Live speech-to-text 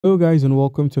Hello guys, and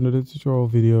welcome to another tutorial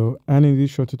video. And in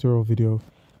this short tutorial video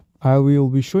I will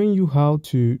be showing you how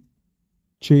to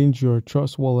change your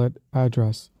Trust Wallet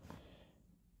address.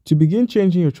 To begin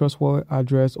changing your Trust Wallet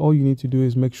address, all you need to do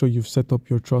is make sure you've set up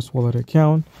your Trust Wallet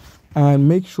account, and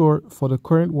make sure for the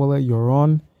current wallet you're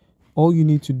on, all you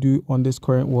need to do on this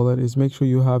current wallet is make sure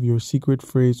you have your secret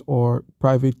phrase or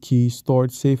private key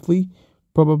stored safely,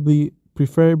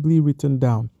 preferably written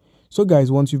down. So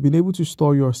guys, once you've been able to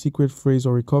store your secret phrase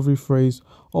or recovery phrase,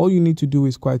 all you need to do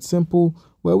is quite simple.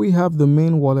 Where we have the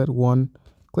main wallet one,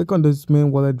 click on this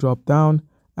main wallet drop down,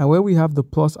 and where we have the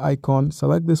plus icon,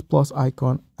 select this plus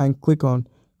icon and click on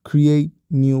create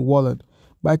new wallet.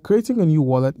 By creating a new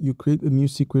wallet, you create a new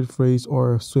secret phrase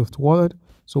or a Swift wallet.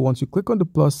 So once you click on the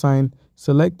plus sign,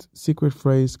 select secret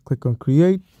phrase, click on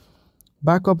create,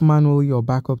 backup manually or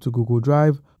backup to Google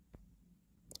Drive.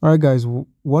 Alright guys,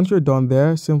 once you're done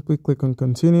there, simply click on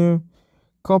continue,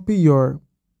 copy your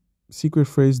secret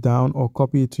phrase down or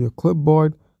copy it to your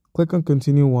clipboard, click on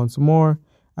continue once more,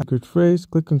 secret phrase,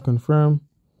 click on confirm,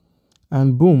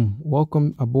 and boom,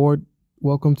 welcome aboard,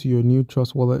 welcome to your new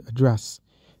Trust Wallet address.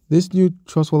 This new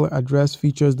Trust Wallet address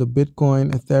features the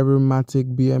Bitcoin, Ethereum,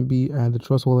 Matic, BNB, and the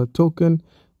Trust Wallet token,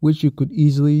 which you could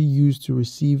easily use to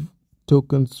receive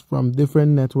tokens from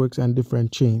different networks and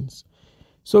different chains.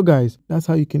 So guys, that's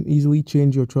how you can easily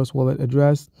change your Trust Wallet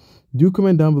address. Do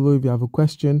comment down below if you have a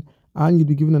question and you'll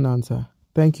be given an answer.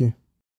 Thank you.